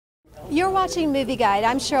You're watching Movie Guide.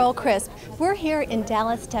 I'm Cheryl Crisp. We're here in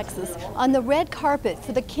Dallas, Texas, on the red carpet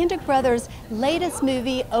for the Kendrick Brothers' latest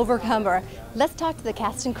movie, Overcomer. Let's talk to the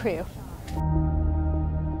cast and crew.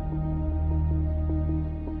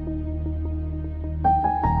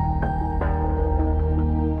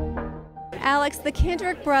 Alex, the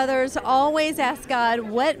Kendrick Brothers always ask God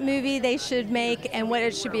what movie they should make and what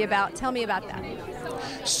it should be about. Tell me about that.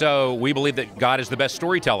 So we believe that God is the best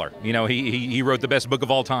storyteller. You know, he wrote the best book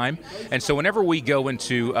of all time. And so whenever we go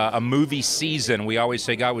into a movie season, we always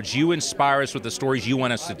say, God, would you inspire us with the stories you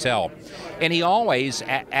want us to tell? And he always,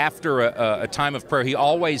 after a time of prayer, he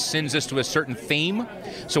always sends us to a certain theme.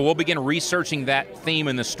 So we'll begin researching that theme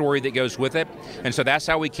and the story that goes with it. And so that's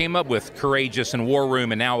how we came up with Courageous and War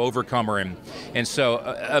Room and now Overcomer. And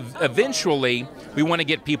so eventually we want to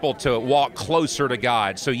get people to walk closer to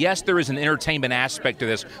God. So yes, there is an entertainment aspect to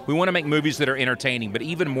this. We want to make movies that are entertaining, but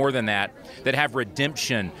even more than that, that have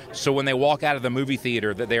redemption. So when they walk out of the movie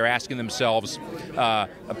theater, that they're asking themselves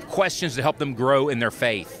questions to help them grow in their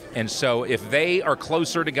faith. And so if they are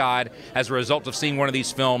closer to God as a result of seeing one of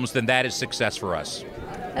these films, then that is success for us.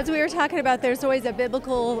 As we were talking about, there's always a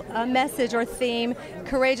biblical message or theme.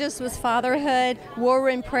 Courageous was fatherhood, War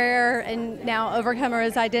Room prayer, and now Overcomer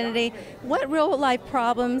is identity. What real life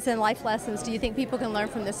problems and life lessons do you think people can learn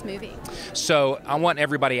from this movie? So I want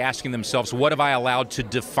everybody asking themselves, what have I allowed to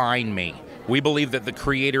define me? We believe that the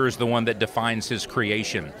Creator is the one that defines His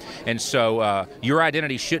creation. And so your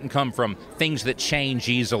identity shouldn't come from things that change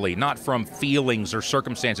easily, not from feelings or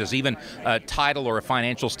circumstances, even a title or a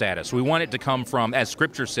financial status. We want it to come from, as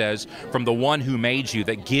Scripture says, from the one who made you,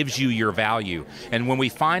 that gives you your value. And when we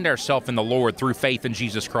find ourselves in the Lord through faith in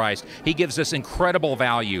Jesus Christ, He gives us incredible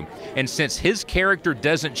value. And since His character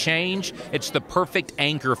doesn't change, it's the perfect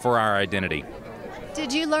anchor for our identity.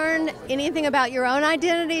 Did you learn anything about your own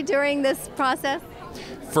identity during this process?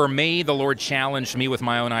 For me, the Lord challenged me with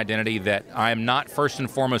my own identity that I am not first and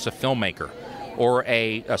foremost a filmmaker or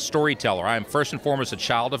a storyteller. I am first and foremost a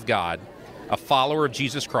child of God, a follower of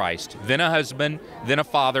Jesus Christ, then a husband, then a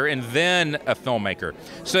father, and then a filmmaker.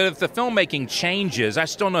 So if the filmmaking changes, I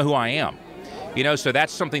still know who I am. You know, so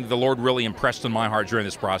that's something that the Lord really impressed on my heart during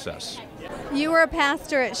this process. You were a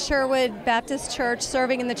pastor at Sherwood Baptist Church,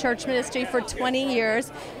 serving in the church ministry for 20 years.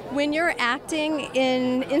 When you're acting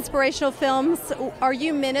in inspirational films, are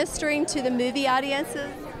you ministering to the movie audiences?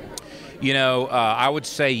 You know, I would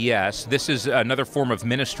say yes. This is another form of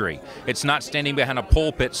ministry. It's not standing behind a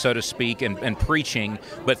pulpit, so to speak, and preaching,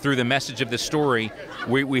 but through the message of the story,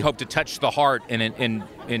 we hope to touch the heart and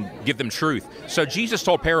give them truth. So Jesus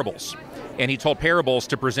told parables. And He told parables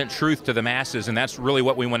to present truth to the masses, and that's really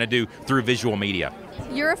what we want to do through visual media.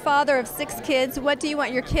 You're a father of 6 kids. What do you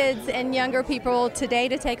want your kids and younger people today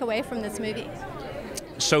to take away from this movie?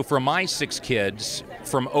 So for my 6 kids,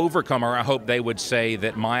 from Overcomer, I hope they would say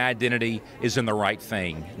that my identity is in the right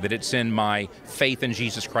thing, that it's in my faith in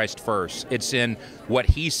Jesus Christ first. It's in what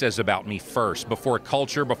He says about me first. Before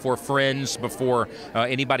culture, before friends, before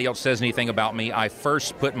anybody else says anything about me, I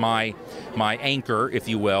first put my anchor, if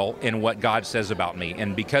you will, in what God says about me.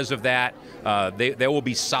 And because of that, they will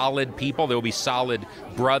be solid people. They will be solid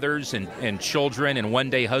brothers and children and one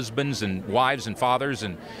day husbands and wives and fathers.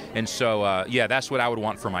 And so, yeah, that's what I would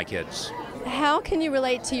want for my kids. How can you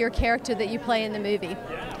relate to your character that you play in the movie?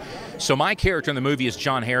 So my character in the movie is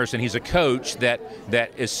John Harrison. He's a coach that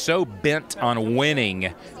is so bent on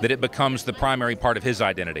winning that it becomes the primary part of his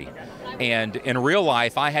identity. And in real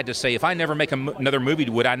life, I had to say, if I never make another movie,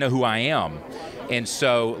 would I know who I am? And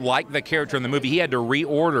so, like the character in the movie, he had to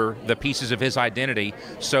reorder the pieces of his identity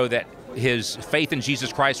so that his faith in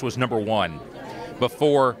Jesus Christ was number one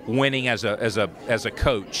before winning as a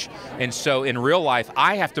coach. And so in real life,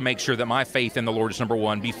 I have to make sure that my faith in the Lord is number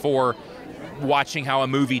one before watching how a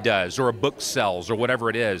movie does or a book sells or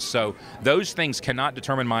whatever it is. So those things cannot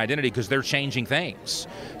determine my identity because they're changing things.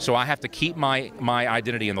 So I have to keep my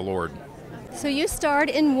identity in the Lord. So you starred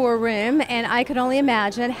in War Room, and I could only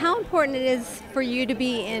imagine how important it is for you to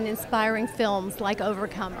be in inspiring films like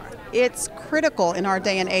Overcomer. It's critical in our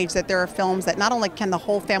day and age that there are films that not only can the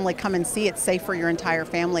whole family come and see, it's safe for your entire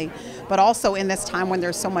family, but also in this time when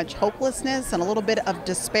there's so much hopelessness and a little bit of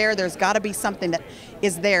despair, there's got to be something that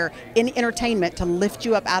is there in entertainment to lift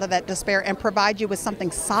you up out of that despair and provide you with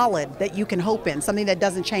something solid that you can hope in, something that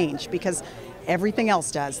doesn't change, because everything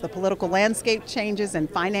else does. The political landscape changes and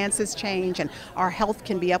finances change, and our health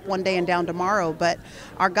can be up one day and down tomorrow, but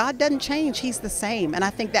our God doesn't change. He's the same, and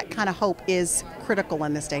I think that kind of hope is critical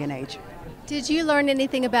in this day and age. Did you learn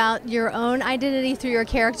anything about your own identity through your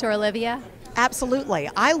character, Olivia? Absolutely.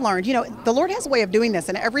 I learned, the Lord has a way of doing this,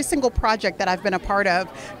 and every single project that I've been a part of,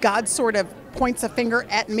 God sort of points a finger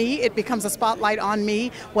at me. It becomes a spotlight on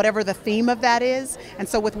me, whatever the theme of that is. And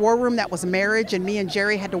so with War Room, that was marriage, and me and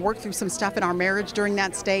Jerry had to work through some stuff in our marriage during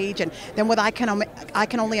that stage. And then with I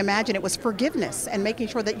Can Only Imagine, it was forgiveness and making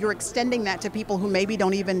sure that you're extending that to people who maybe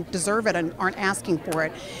don't even deserve it and aren't asking for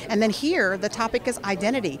it. And then here, the topic is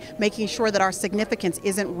identity, making sure that our significance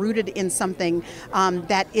isn't rooted in something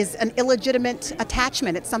that is an illegitimate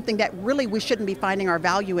attachment. It's something that really we shouldn't be finding our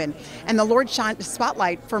value in. And the Lord shined a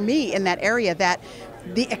spotlight for me in that area, that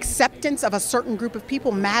the acceptance of a certain group of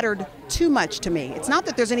people mattered too much to me. It's not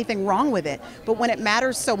that there's anything wrong with it, but when it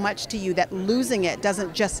matters so much to you that losing it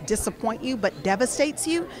doesn't just disappoint you but devastates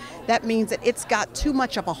you, that means that it's got too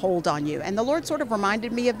much of a hold on you. And the Lord sort of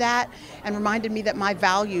reminded me of that, and reminded me that my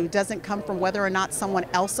value doesn't come from whether or not someone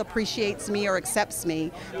else appreciates me or accepts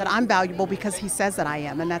me, that I'm valuable because He says that I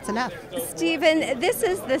am, and that's enough. Stephen, this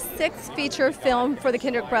is the 6th feature film for the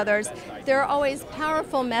Kendrick Brothers. There are always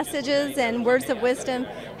powerful messages and words of wisdom.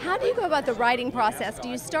 How do you go about the writing process? Do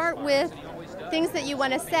you start with things that you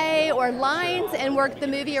want to say or lines and work the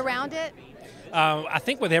movie around it? I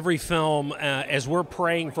think with every film, as we're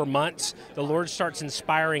praying for months, the Lord starts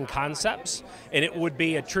inspiring concepts, and it would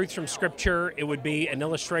be a truth from Scripture, it would be an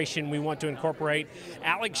illustration we want to incorporate.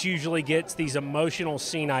 Alex usually gets these emotional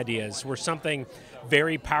scene ideas where something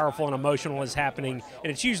very powerful and emotional is happening,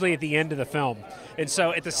 and it's usually at the end of the film. And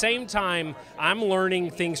so at the same time, I'm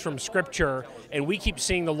learning things from Scripture, and we keep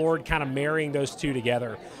seeing the Lord kind of marrying those two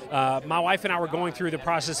together. My wife and I were going through the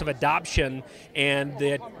process of adoption, and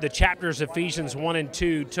the chapters of Ephesians 1 and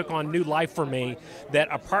 2 took on new life for me, that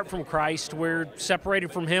apart from Christ, we're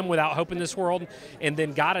separated from Him without hope in this world, and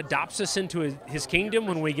then God adopts us into His kingdom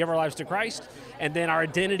when we give our lives to Christ, and then our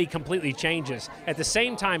identity completely changes. At the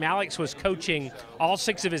same time, Alex was coaching all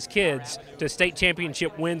 6 of his kids to state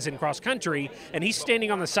championship wins in cross country, and he's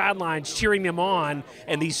standing on the sidelines cheering them on,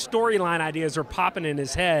 and these storyline ideas are popping in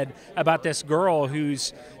his head about this girl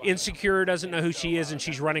who's insecure, doesn't know who she is, and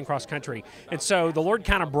she's running cross country. And so the Lord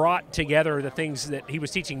kind of brought together the things that He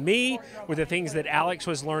was teaching me with the things that Alex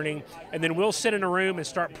was learning, and then we'll sit in a room and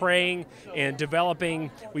start praying and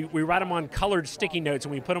developing. We write them on colored sticky notes,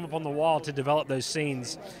 and we put them up on the wall to develop those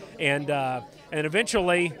scenes. And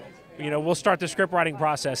eventually, we'll start the script writing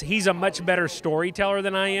process. He's a much better storyteller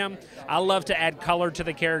than I am. I love to add color to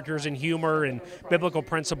the characters and humor and biblical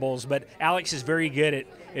principles, but Alex is very good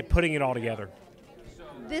at putting it all together.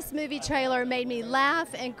 This movie trailer made me laugh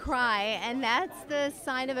and cry, and that's the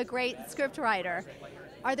sign of a great scriptwriter.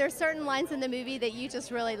 Are there certain lines in the movie that you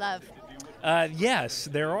just really love? Yes,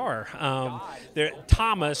 there are.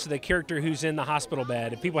 Thomas, the character who's in the hospital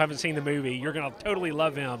bed, if people haven't seen the movie, you're going to totally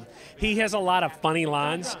love him. He has a lot of funny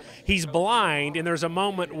lines. He's blind, and there's a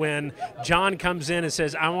moment when John comes in and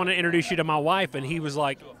says, "I want to introduce you to my wife," and he was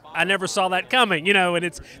like, "I never saw that coming,"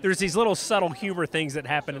 and there's these little subtle humor things that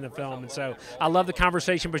happen in the film. And so I love the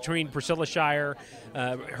conversation between Priscilla Shire,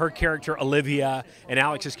 her character Olivia, and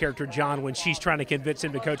Alex's character John, when she's trying to convince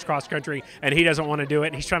him to coach cross country and he doesn't want to do it,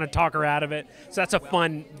 and he's trying to talk her out of it. So that's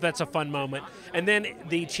a fun moment. And then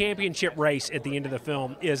the championship race at the end of the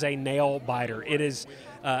film is a nail biter. It is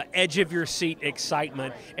edge of your seat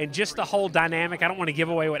excitement, and just the whole dynamic. I don't want to give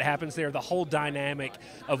away what happens there. The whole dynamic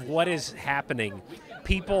of what is happening.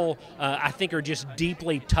 People, I think, are just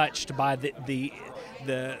deeply touched by the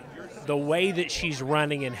way that she's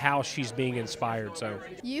running and how she's being inspired. So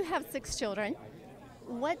you have 6 children.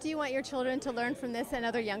 What do you want your children to learn from this and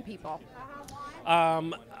other young people?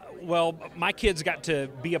 Well, my kids got to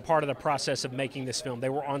be a part of the process of making this film. They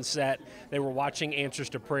were on set. They were watching Answers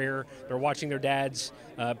to Prayer. They're watching their dads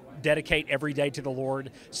dedicate every day to the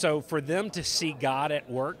Lord. So for them to see God at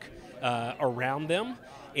work around them,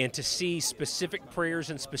 and to see specific prayers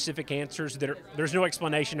and specific answers there's no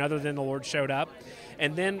explanation other than the Lord showed up.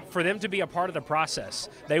 And then for them to be a part of the process.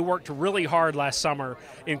 They worked really hard last summer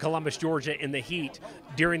in Columbus, Georgia in the heat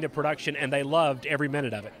during the production, and they loved every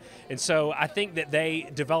minute of it. And so I think that they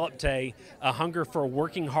developed a hunger for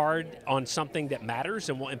working hard on something that matters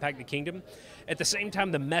and will impact the kingdom. At the same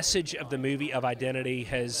time, the message of the movie of identity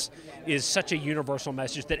is such a universal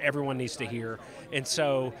message that everyone needs to hear. And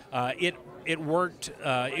so it worked.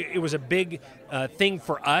 It was a big thing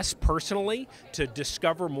for us personally to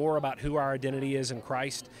discover more about who our identity is in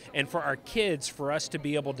Christ, and for our kids, for us to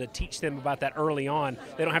be able to teach them about that early on.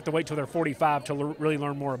 They don't have to wait till they're 45 to really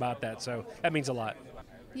learn more about that. So that means a lot.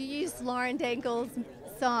 You used Lauren Daigle's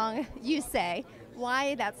song, "You Say."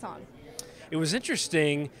 Why that song? It was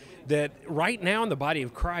interesting that right now in the body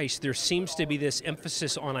of Christ, there seems to be this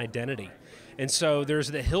emphasis on identity. And so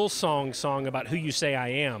there's the Hillsong song about Who You Say I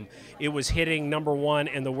Am. It was hitting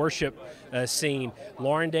 #1 in the worship scene.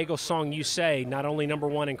 Lauren Daigle's song You Say, not only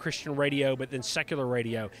 #1 in Christian radio, but then secular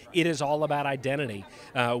radio. It is all about identity.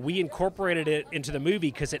 We incorporated it into the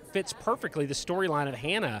movie because it fits perfectly the storyline of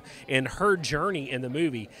Hannah and her journey in the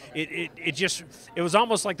movie. It was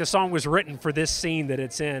almost like the song was written for this scene that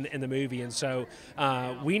it's in the movie. And so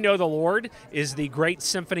we know the Lord is the great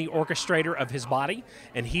symphony orchestrator of his body,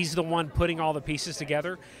 and he's the one putting all the pieces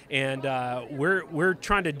together, and we're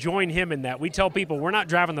trying to join him in that. We tell people we're not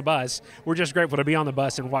driving the bus, we're just grateful to be on the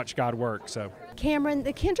bus and watch God work. So Cameron,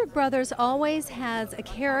 the Kendrick Brothers always has a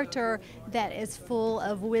character that is full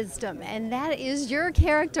of wisdom, and that is your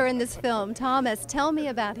character in this film. Thomas, tell me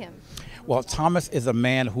about him. Well, Thomas is a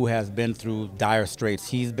man who has been through dire straits.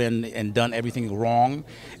 He's been and done everything wrong,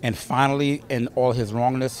 and finally, in all his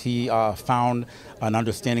wrongness, he found an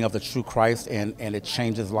understanding of the true Christ, and it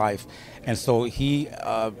changed his life. And so he,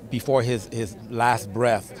 before his last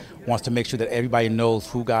breath, wants to make sure that everybody knows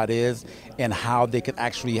who God is and how they can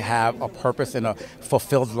actually have a purpose and a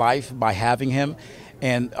fulfilled life by having him.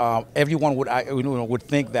 And everyone would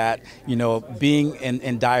think that, being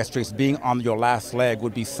in dire straits, being on your last leg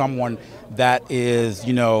would be someone that is,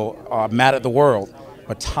 mad at the world.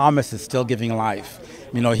 But Thomas is still giving life.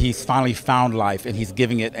 He's finally found life, and he's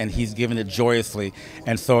giving it, and he's giving it joyously.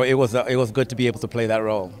 And so it was good to be able to play that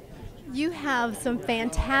role. You have some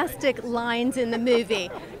fantastic lines in the movie.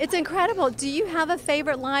 It's incredible. Do you have a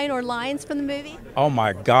favorite line or lines from the movie? Oh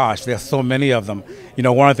my gosh, there's so many of them.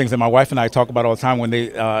 One of the things that my wife and I talk about all the time when they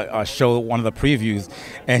show one of the previews,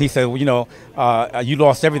 and he said, you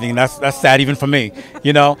lost everything. That's sad even for me,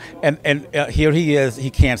 And here he is. He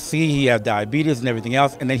can't see. He has diabetes and everything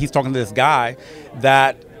else. And then he's talking to this guy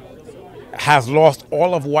that has lost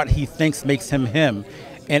all of what he thinks makes him him.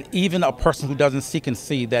 And even a person who doesn't see can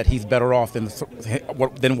see that he's better off than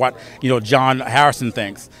what John Harrison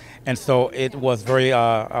thinks. And so it was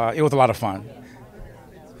it was a lot of fun.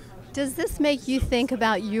 Does this make you think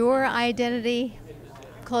about your identity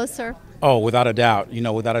closer? Oh, without a doubt.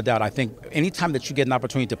 Without a doubt. I think anytime that you get an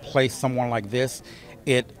opportunity to play someone like this,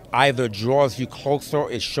 it either draws you closer,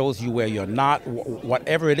 it shows you where you're not,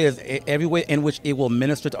 whatever it is, every way in which it will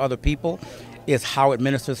minister to other people is how it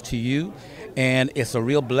ministers to you. And it's a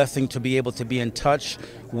real blessing to be able to be in touch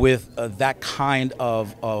with that kind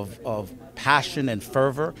of passion and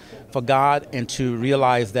fervor for God, and to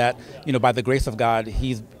realize that, by the grace of God,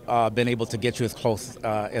 he's been able to get you as close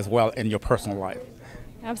as well in your personal life.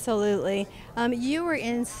 Absolutely. You were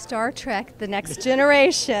in Star Trek: The Next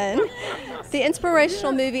Generation, the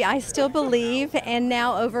inspirational movie I Still Believe, and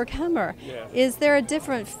now Overcomer. Is there a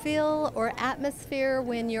different feel or atmosphere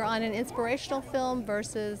when you're on an inspirational film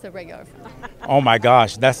versus a regular film? Oh my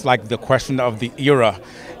gosh, that's like the question of the era.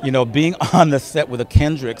 Being on the set with the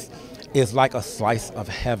Kendricks is like a slice of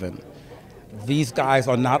heaven. These guys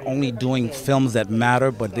are not only doing films that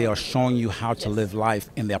matter, but they are showing you how to live life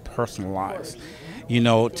in their personal lives.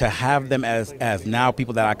 To have them as now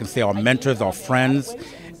people that I can say are mentors or friends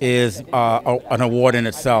is an award in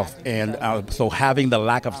itself. And so having the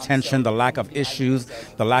lack of tension, the lack of issues,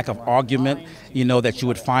 the lack of argument, that you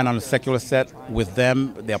would find on a secular set with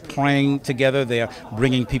them, they're praying together, they're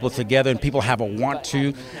bringing people together, and people have a want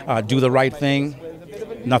to do the right thing.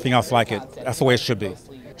 Nothing else like it. That's the way it should be.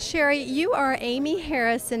 Sherry, you are Amy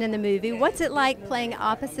Harrison in the movie. What's it like playing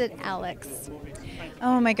opposite Alex?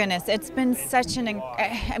 Oh my goodness, it's been such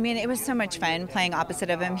it was so much fun playing opposite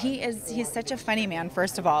of him. He's such a funny man,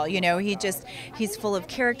 first of all. He's full of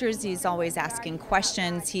characters, he's always asking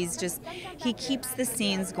questions, he keeps the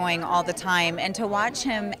scenes going all the time. And to watch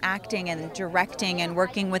him acting and directing and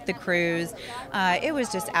working with the crews, it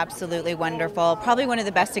was just absolutely wonderful. Probably one of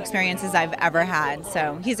the best experiences I've ever had,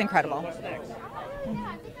 so he's incredible.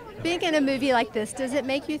 Being in a movie like this, does it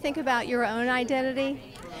make you think about your own identity?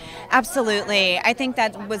 Absolutely. I think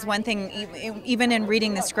that was one thing, even in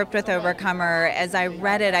reading the script with Overcomer, as I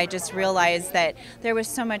read it, I just realized that there was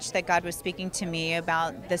so much that God was speaking to me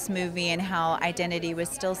about this movie, and how identity was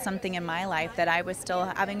still something in my life that I was still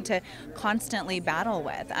having to constantly battle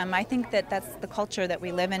with. I think that that's the culture that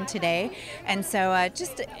we live in today. And so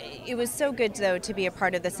it was so good, though, to be a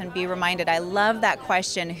part of this and be reminded. I love that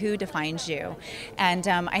question, who defines you? And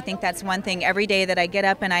I think that's one thing. Every day that I get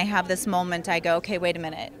up and I have this moment, I go, okay, wait a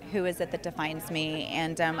minute. Who is it that defines me?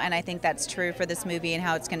 And I think that's true for this movie and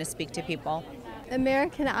how it's going to speak to people.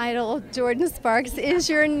 American Idol Jordan Sparks is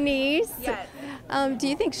your niece. Yes. Do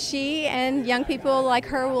you think she and young people like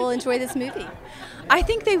her will enjoy this movie? I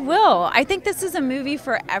think they will. I think this is a movie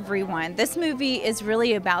for everyone. This movie is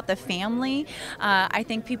really about the family. I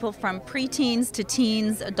think people from preteens to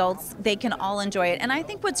teens, adults, they can all enjoy it. And I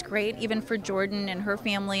think what's great, even for Jordan and her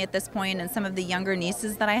family at this point, and some of the younger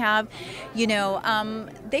nieces that I have, you know,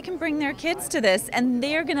 they can bring their kids to this, and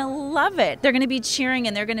they're going to love it. They're going to be cheering,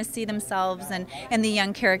 and they're going to see themselves and the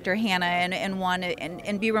young character Hannah, and want to,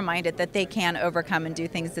 and be reminded that they can overcome and do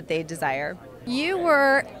things that they desire. You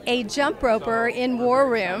were a jump roper in War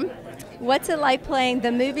Room. What's it like playing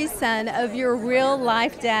the movie son of your real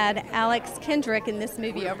life dad, Alex Kendrick, in this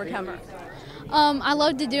movie, Overcomer? I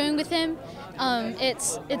loved doing with him.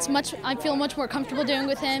 It's much. I feel much more comfortable doing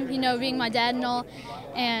with him. You know, being my dad and all.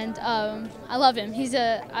 And I love him.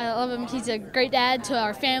 I love him. He's a great dad to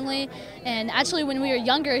our family. And actually, when we were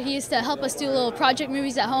younger, he used to help us do little project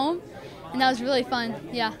movies at home, and that was really fun.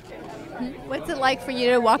 Yeah. What's it like for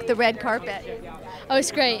you to walk the red carpet? Oh,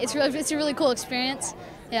 it's great. It's a really cool experience.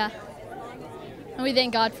 Yeah. And we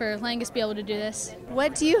thank God for letting us be able to do this.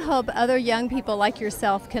 What do you hope other young people like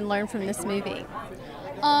yourself can learn from this movie?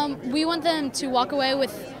 We want them to walk away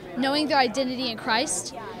with knowing their identity in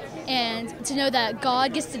Christ, and to know that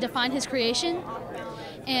God gets to define His creation.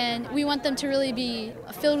 And we want them to really be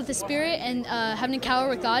filled with the Spirit and have an encounter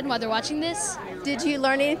with God while they're watching this. Did you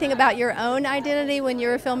learn anything about your own identity when you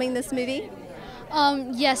were filming this movie?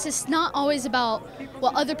 Yes, it's not always about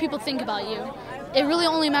what other people think about you. It really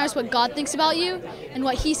only matters what God thinks about you and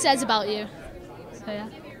what He says about you. So, yeah.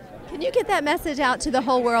 Can you get that message out to the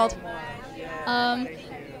whole world?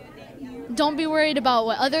 Don't be worried about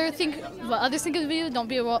what others think of you. Don't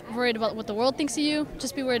be worried about what the world thinks of you.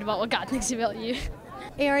 Just be worried about what God thinks about you.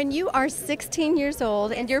 Aaron, you are 16 years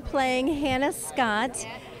old and you're playing Hannah Scott,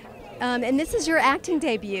 and this is your acting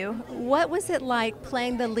debut. What was it like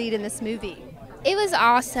playing the lead in this movie? It was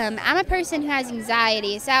awesome. I'm a person who has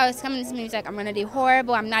anxiety, so I was coming to this movie like, I'm going to do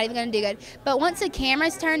horrible, I'm not even going to do good. But once the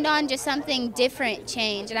cameras turned on, just something different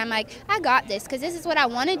changed. And I'm like, I got this, because this is what I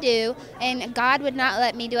want to do, and God would not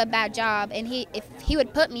let me do a bad job, and if He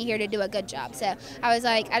would put me here to do a good job. So I was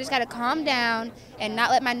like, I just got to calm down and not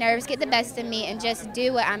let my nerves get the best of me and just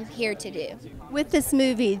do what I'm here to do. With this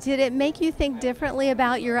movie, did it make you think differently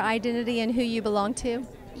about your identity and who you belong to?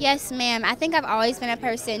 Yes, ma'am. I think I've always been a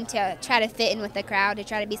person to try to fit in with the crowd, to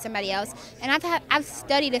try to be somebody else. And I've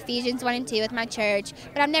studied Ephesians 1 and 2 with my church,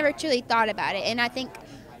 but I've never truly thought about it. And I think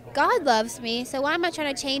God loves me, so why am I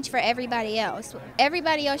trying to change for everybody else?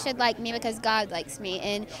 Everybody else should like me because God likes me,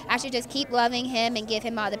 and I should just keep loving Him and give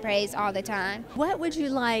Him all the praise all the time. What would you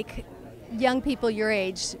like young people your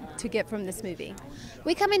age to get from this movie?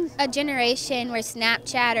 We come in a generation where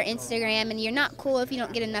Snapchat or Instagram, and you're not cool if you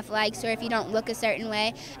don't get enough likes or if you don't look a certain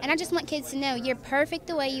way. And I just want kids to know you're perfect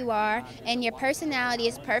the way you are, and your personality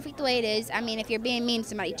is perfect the way it is. I mean, if you're being mean to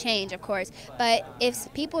somebody, change, of course. But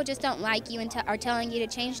if people just don't like you and are telling you to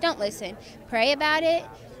change, don't listen. Pray about it.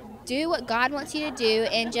 Do what God wants you to do,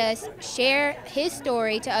 and just share His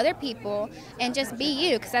story to other people, and just be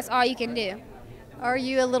you, because that's all you can do. Are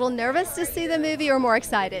you a little nervous to see the movie or more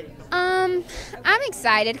excited? I'm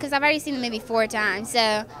excited because I've already seen the movie 4 times,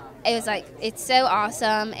 so it was like, it's so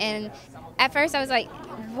awesome. And at first I was like,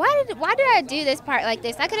 why did I do this part like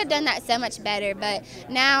this? I could have done that so much better, but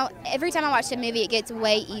now every time I watch the movie it gets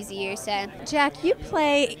way easier. So Jack, you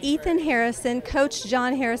play Ethan Harrison, Coach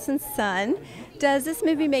John Harrison's son. Does this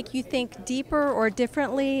movie make you think deeper or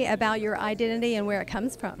differently about your identity and where it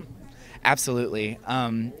comes from? Absolutely.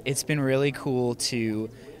 It's been really cool to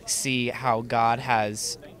see how God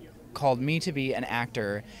has called me to be an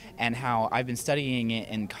actor, and how I've been studying it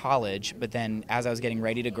in college, but then as I was getting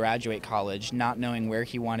ready to graduate college, not knowing where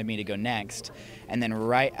He wanted me to go next, and then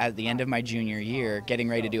right at the end of my junior year, getting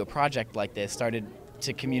ready to do a project like this, started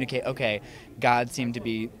to communicate, okay, God seemed to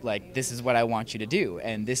be like, this is what I want you to do,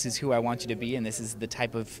 and this is who I want you to be, and this is the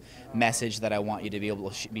type of message that I want you to be able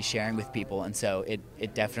to be sharing with people. And so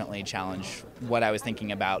it definitely challenged what I was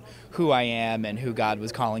thinking about who I am and who God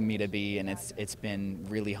was calling me to be, and it's been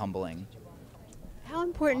really humbling. How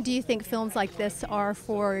important do you think films like this are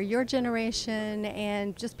for your generation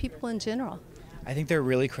and just people in general? I think they're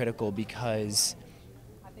really critical because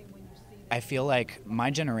I feel like my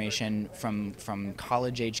generation, from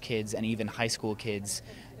college-age kids and even high school kids,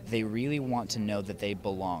 they really want to know that they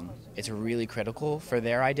belong. It's really critical for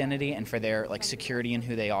their identity and for their security in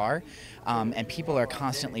who they are. And people are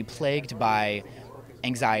constantly plagued by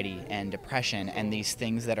anxiety and depression and these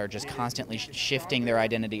things that are just constantly shifting their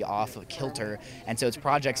identity off of kilter. And so it's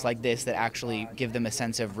projects like this that actually give them a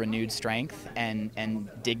sense of renewed strength and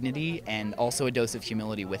dignity, and also a dose of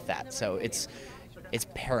humility with that. So it's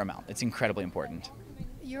paramount. It's incredibly important.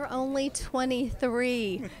 You're only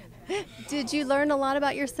 23. Did you learn a lot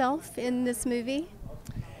about yourself in this movie?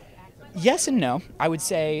 Yes and no. I would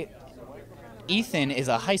say Ethan is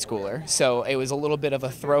a high schooler, so it was a little bit of a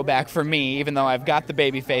throwback for me, even though I've got the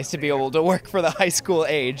baby face to be able to work for the high school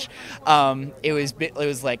age. It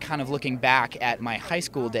was like kind of looking back at my high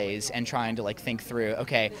school days and trying to like think through,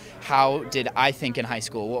 okay, how did I think in high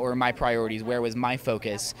school? What were my priorities? Where was my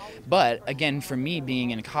focus? But again, for me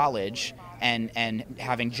being in college and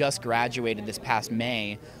having just graduated this past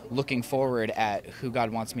May, looking forward at who God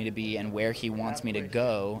wants me to be and where He wants me to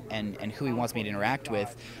go and who He wants me to interact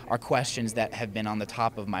with are questions that have been on the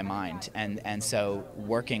top of my mind. And so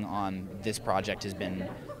working on this project has been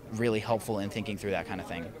really helpful in thinking through that kind of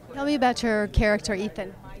thing. Tell me about your character,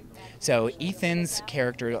 Ethan. So Ethan's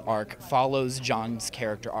character arc follows John's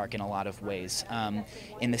character arc in a lot of ways,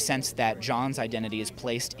 in the sense that John's identity is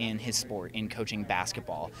placed in his sport, in coaching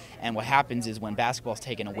basketball. And what happens is when basketball is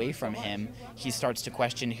taken away from him, he starts to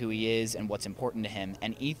question who he is and what's important to him.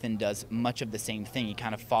 And Ethan does much of the same thing. He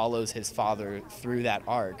kind of follows his father through that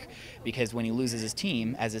arc, because when he loses his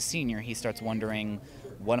team as a senior, he starts wondering,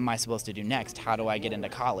 what am I supposed to do next? How do I get into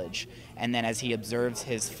college? And then as he observes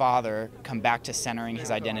his father come back to centering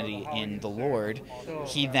his identity in the Lord,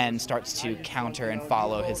 he then starts to counter and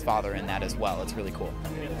follow his father in that as well. It's really cool.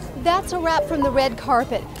 That's a wrap from the red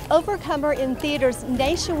carpet. Overcomer in theaters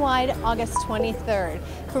nationwide August 23rd.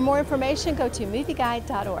 For more information, go to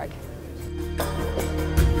movieguide.org.